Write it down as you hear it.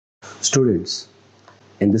Students,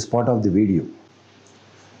 in this part of the video,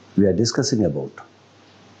 we are discussing about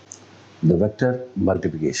the vector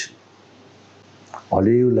multiplication.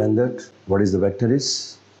 Already you learned that what is the vector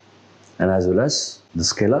is and as well as the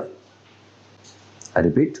scalar. I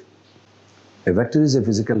repeat, a vector is a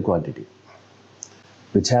physical quantity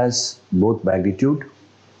which has both magnitude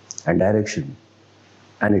and direction,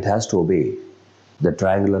 and it has to obey the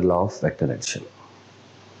triangular law of vector addition.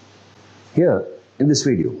 Here in this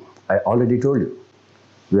video, I already told you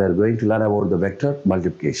we are going to learn about the vector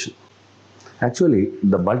multiplication. Actually,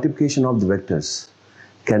 the multiplication of the vectors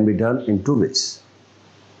can be done in two ways.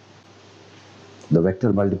 The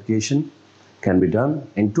vector multiplication can be done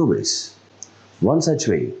in two ways. One such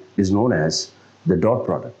way is known as the dot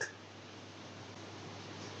product.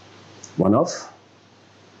 One of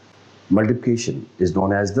multiplication is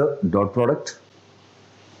known as the dot product,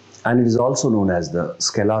 and it is also known as the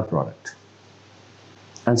scalar product.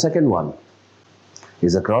 And second one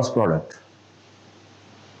is a cross product,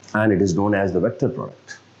 and it is known as the vector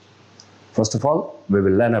product. First of all, we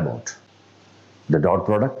will learn about the dot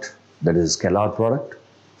product, that is scalar product.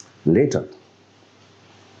 In later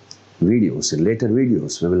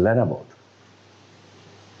videos, we will learn about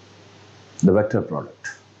the vector product.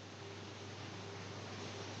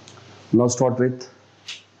 Now start with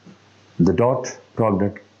the dot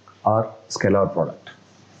product or scalar product.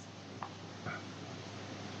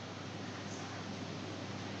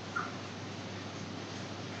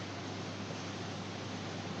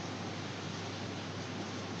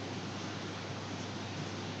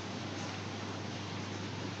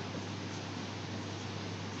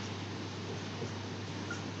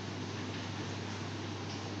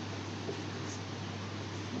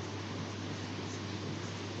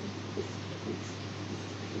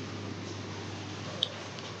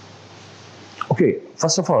 Okay,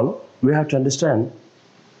 first of all, we have to understand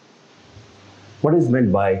what is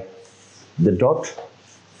meant by the dot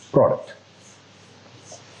product.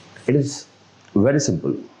 It is very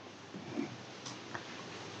simple.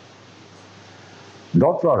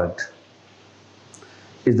 Dot product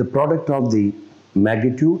is the product of the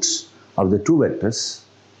magnitudes of the two vectors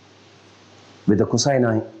with the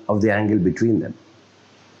cosine of the angle between them.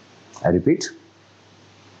 I repeat,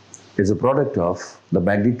 is a product of the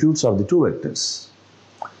magnitudes of the two vectors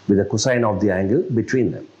with the cosine of the angle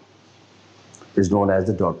between them is known as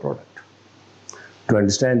the dot product. To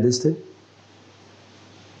understand this thing,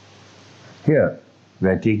 here we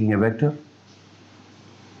are taking a vector.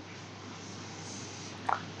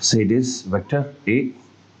 Say it is vector A.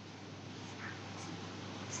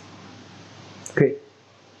 Okay.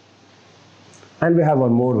 And we have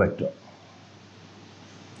one more vector.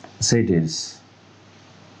 Say it is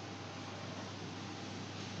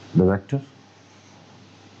the vector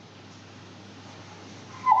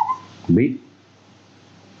B,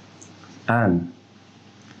 and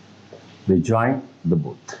we join the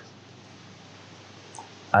both.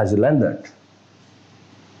 As you learn that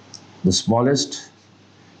the smallest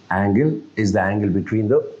angle is the angle between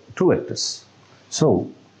the two vectors.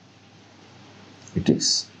 So it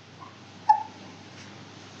is,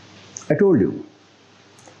 I told you,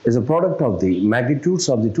 is a product of the magnitudes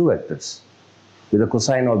of the two vectors with the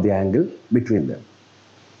cosine of the angle between them.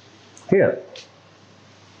 Here,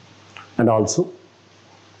 and also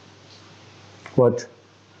what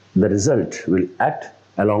the result will act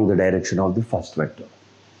along the direction of the first vector.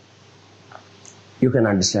 You can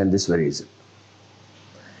understand this very easily.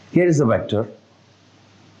 Here is the vector.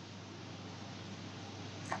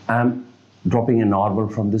 I am dropping a normal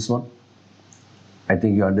from this one. I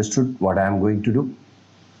think you understood what I am going to do.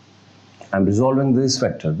 I am resolving this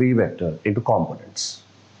vector, B vector, into components.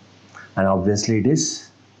 And obviously it is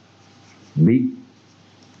B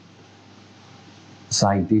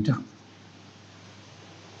sine theta.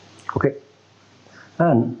 Okay.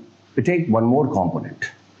 And we take one more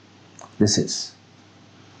component. This is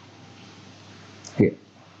here.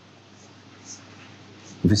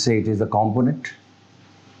 If we say it is a component,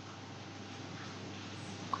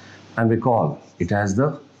 and we call it as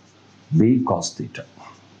the B cos theta.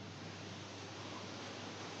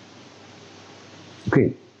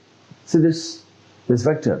 Okay, see this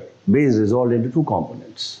vector B is resolved into two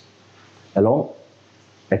components. Along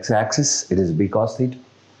x-axis it is B cos theta,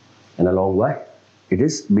 and along y it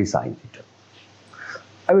is B sin theta.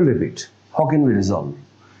 I will repeat. How can we resolve?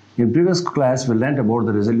 In previous class we learnt about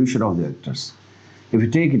the resolution of the vectors. If you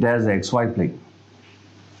take it as the xy plane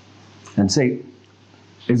and say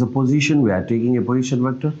it's a position, we are taking a position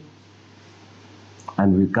vector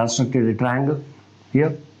and we constructed a triangle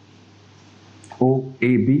here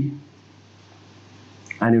OAB,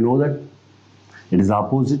 and you know that It is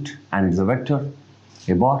opposite and it is a vector,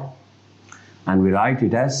 a bar, and we write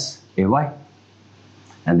it as ay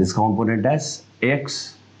and this component as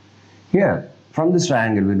ax. Here, from this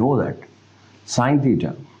triangle, we know that sine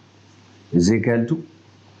theta is equal to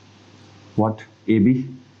what? AB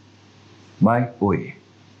by OA.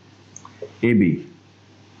 AB,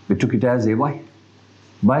 we took it as AY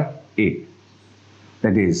by A.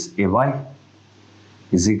 That is, AY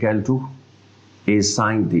is equal to A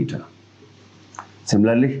sine theta.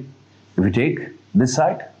 Similarly, if we take this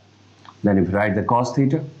side, then if we write the cos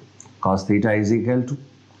theta is equal to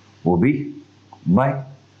OB by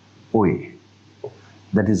OA.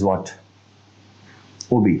 That is what?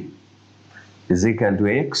 OB is equal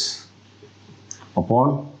to AX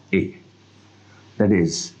upon A. That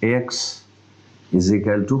is, AX is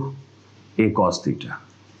equal to A cos theta.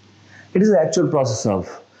 It is the actual process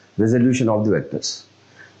of resolution of the vectors.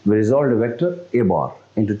 We resolved a vector A bar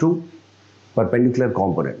into two perpendicular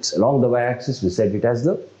components. Along the y-axis, we set it as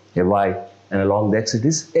the AY, and along the x it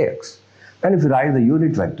is AX. And if you write the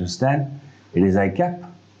unit vectors, then it is I cap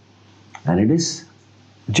and it is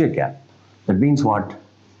j cap. That means what?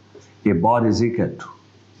 A bar is equal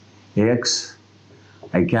to AX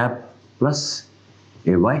I cap plus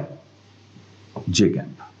AY j cap,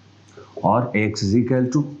 or AX is equal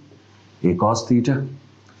to A cos theta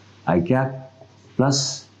I cap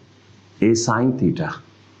plus A sine theta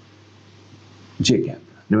j cap.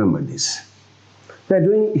 Remember this. We are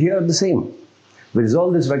doing here the same. We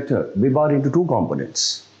resolve this vector B bar into two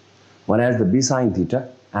components. One has the B sine theta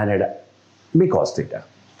and B cos theta.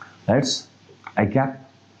 That's I cap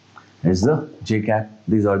is the j cap.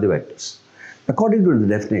 These are the vectors. According to the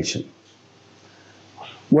definition,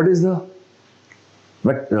 what is the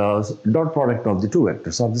dot product of the two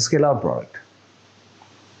vectors, of the scalar product?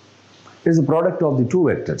 It is the product of the two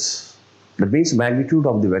vectors. That means magnitude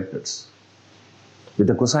of the vectors with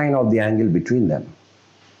the cosine of the angle between them.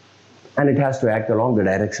 And it has to act along the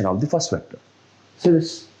direction of the first vector. See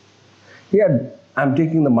this? Here I am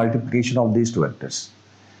taking the multiplication of these two vectors.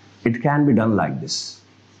 It can be done like this.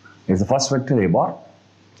 If the first vector A bar,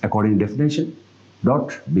 according to definition,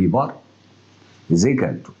 dot B bar is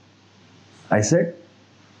equal to, I said,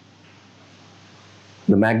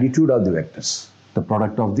 the magnitude of the vectors, the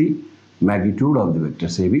product of the magnitude of the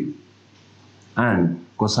vectors AB and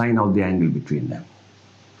cosine of the angle between them,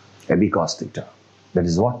 AB cos theta. That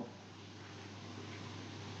is what?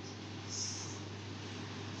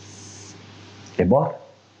 A bar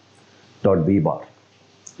dot B bar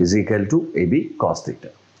is equal to AB cos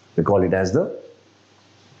theta. We call it as the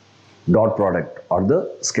dot product or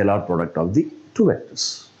the scalar product of the two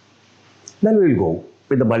vectors. Then we will go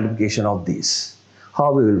with the multiplication of these.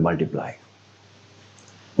 How we will multiply?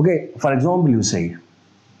 Okay, for example, you say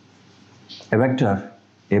a vector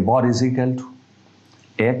A bar is equal to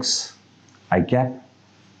X I cap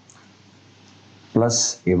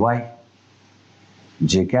plus AY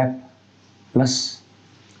j cap plus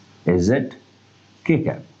AZ k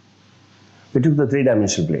cap. We took the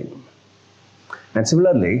three-dimensional plane. And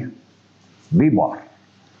similarly, B bar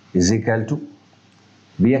is equal to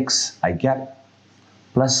Bx I cap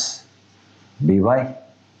plus By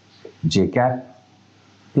j cap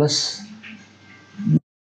plus,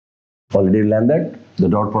 already learned that the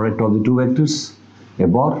dot product of the two vectors A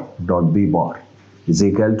bar dot B bar is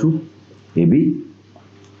equal to AB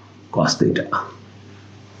cos theta.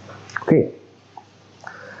 Okay,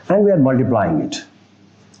 and we are multiplying it.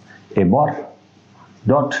 A bar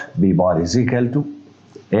dot B bar is equal to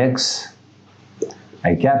X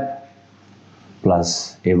I cap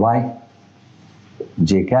plus AY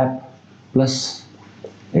j cap plus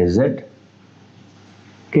AZ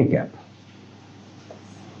k cap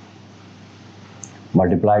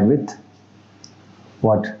multiplied with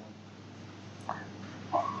what?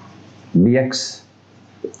 Bx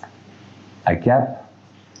I cap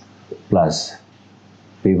plus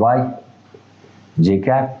By j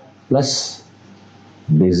cap plus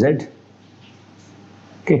Bz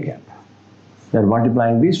k cap. We are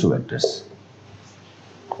multiplying these two vectors.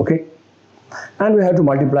 Okay, and we have to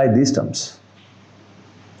multiply these terms.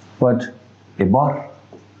 But A bar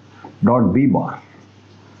dot B bar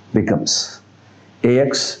becomes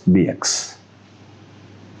AX BX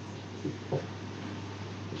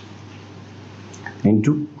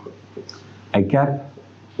into I cap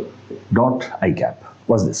dot I cap.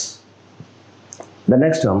 What's this? The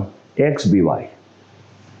next term AX BY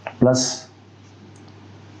plus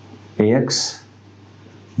AX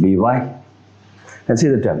BY, and see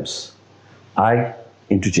the terms I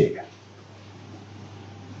into J.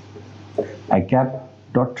 I cap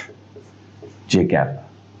dot J cap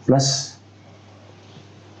plus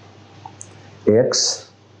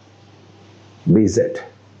Ax, Bz.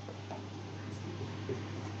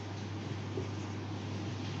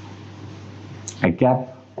 I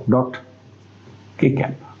cap dot K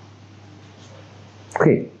cap.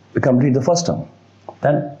 Okay, we complete the first term.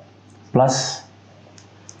 Then plus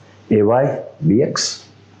Ay Bx,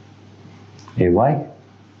 Ay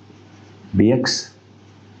Bx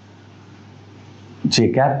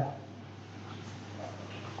J cap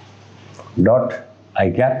dot I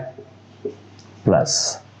cap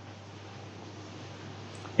plus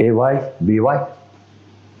Ay By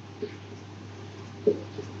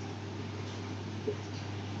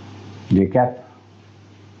J cap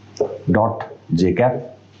dot J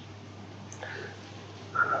cap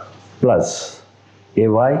plus Ay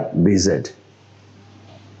Bz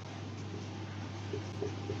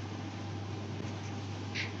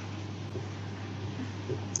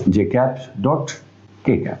J cap dot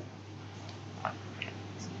K cap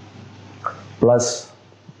plus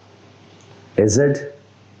Az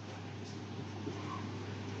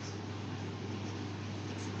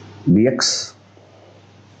Bx,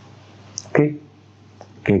 okay,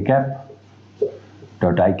 K cap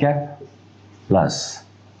dot I cap plus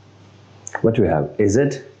what we have, Az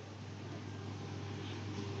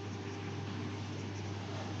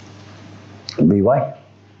By,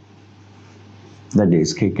 that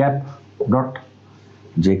is K cap dot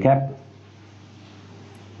J cap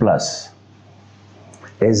plus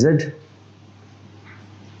Az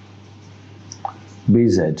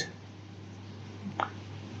Bz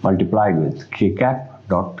multiplied with K cap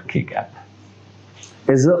dot K cap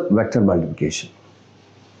is a vector multiplication.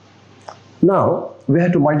 Now we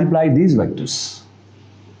have to multiply these vectors.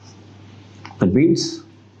 That means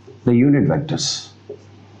the unit vectors.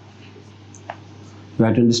 We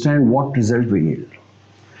have to understand what result we yield.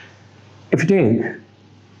 If you take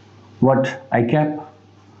what I cap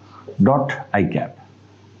dot I cap,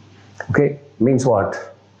 okay, means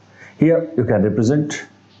what? Here you can represent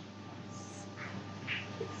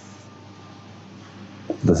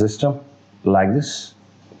the system like this.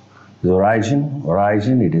 The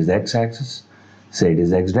origin, it is x-axis, say it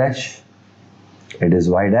is x dash, it is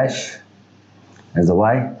y dash, as the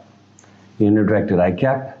y, unit vector I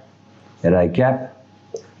cap, at I cap,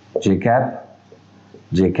 j cap,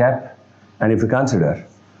 and if you consider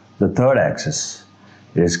the third axis,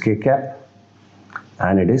 it is k cap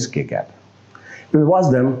and it is k cap. If you watch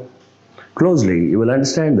them closely, you will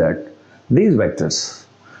understand that these vectors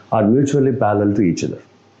are mutually parallel to each other.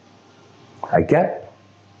 I cap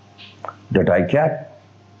dot I cap,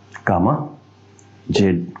 comma,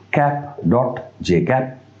 j cap dot j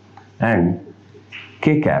cap and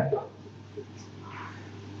k cap,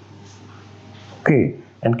 okay,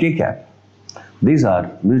 and k cap. These are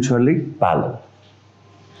mutually parallel.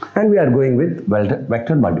 And we are going with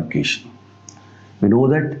vector multiplication. We know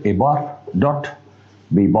that A bar dot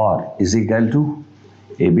B bar is equal to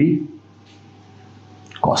AB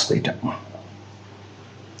cos theta.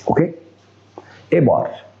 Okay? A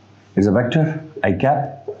bar is a vector I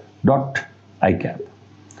cap dot I cap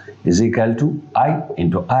is equal to I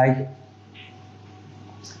into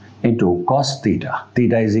cos theta.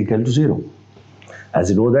 Theta is equal to 0. As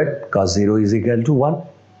you know that cos 0 is equal to 1,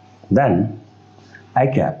 then I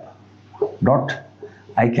cap dot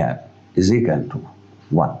I cap is equal to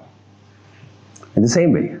 1. In the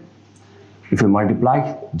same way, if you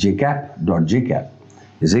multiply j cap dot j cap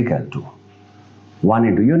is equal to 1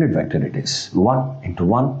 into unit vector, it is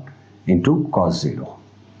 1 into cos 0.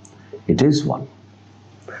 It is 1.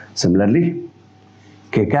 Similarly,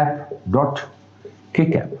 k cap dot k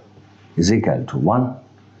cap is equal to 1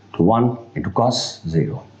 into cos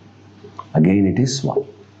 0. Again it is 1.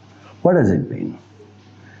 What does it mean?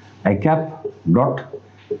 I cap dot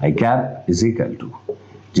I cap is equal to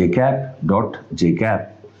j cap dot j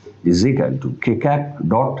cap is equal to k cap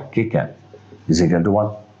dot k cap is equal to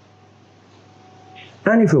 1.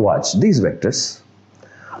 And if you watch these vectors,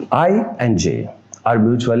 I and j are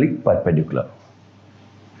mutually perpendicular.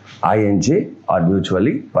 I and j are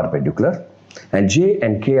mutually perpendicular, and j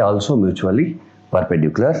and k also mutually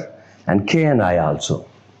perpendicular, and k and I also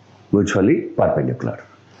mutually perpendicular.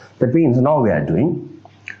 That means now we are doing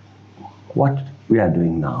what we are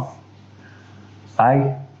doing now.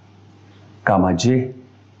 I comma j,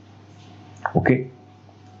 okay,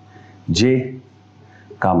 j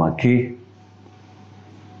comma k,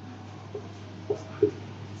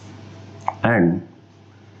 and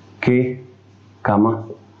k comma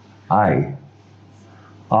I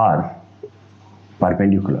are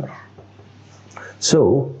perpendicular.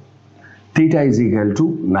 So theta is equal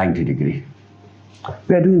to 90 degree.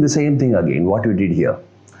 We are doing the same thing again what we did here.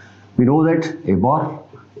 We know that A bar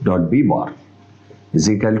dot B bar is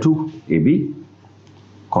equal to AB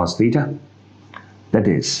cos theta, that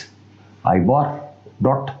is I bar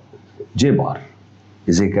dot J bar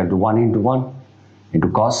is equal to 1 into 1 into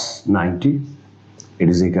cos 90, it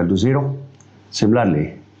is equal to 0.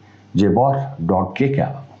 Similarly, J bar dot K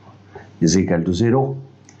cap is equal to 0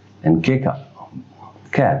 and K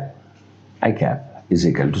cap I cap is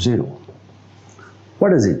equal to 0. What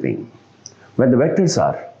does it mean? When the vectors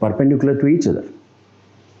are perpendicular to each other,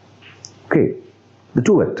 okay, the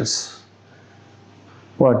two vectors,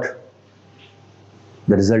 what?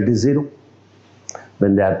 The result is 0.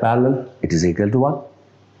 When they are parallel, it is equal to 1.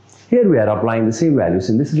 Here we are applying the same values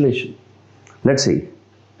in this relation. Let's see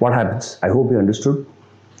what happens. I hope you understood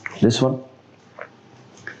this one.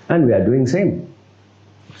 And we are doing same.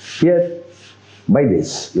 Here, by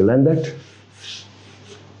this, you learn that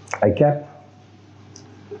I cap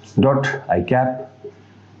dot I cap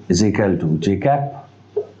is equal to J cap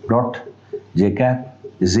dot J cap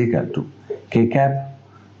is equal to K cap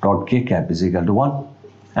dot K cap is equal to 1,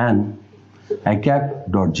 and I cap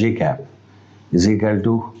dot J cap is equal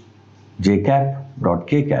to J cap dot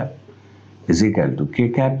K cap is equal to K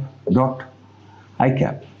cap dot I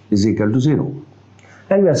cap is equal to 0.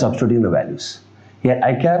 And we are substituting the values. Here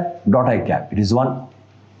I cap dot I cap, it is 1,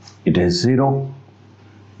 it is 0,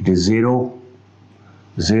 it is 0,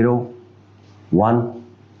 0, 1,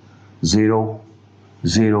 0,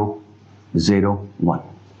 0, 0, 1.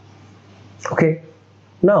 Okay,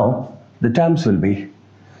 now the terms will be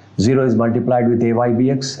 0 is multiplied with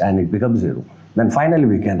AYBX and it becomes 0. Then finally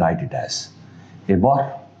we can write it as A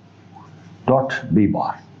bar dot B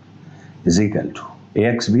bar is equal to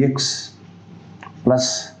AXBX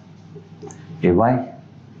plus AY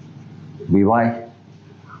BY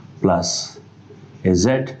plus AZ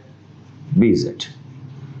BZ.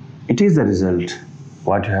 It is the result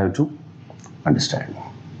what you have to understand.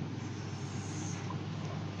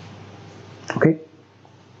 Okay,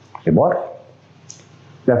 A bar,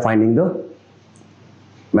 we are finding the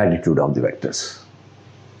magnitude of the vectors.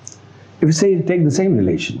 If you say take the same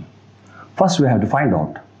relation, first we have to find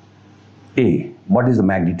out A, what is the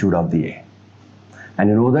magnitude of the A. And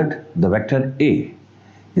you know that the vector A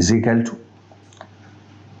is equal to,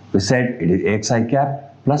 we said it is AXI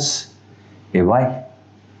cap plus AY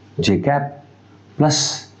J cap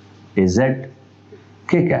plus AZ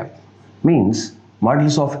K cap, means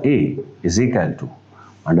modulus of A is equal to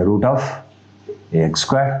under root of AX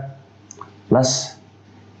squared plus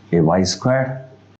AY squared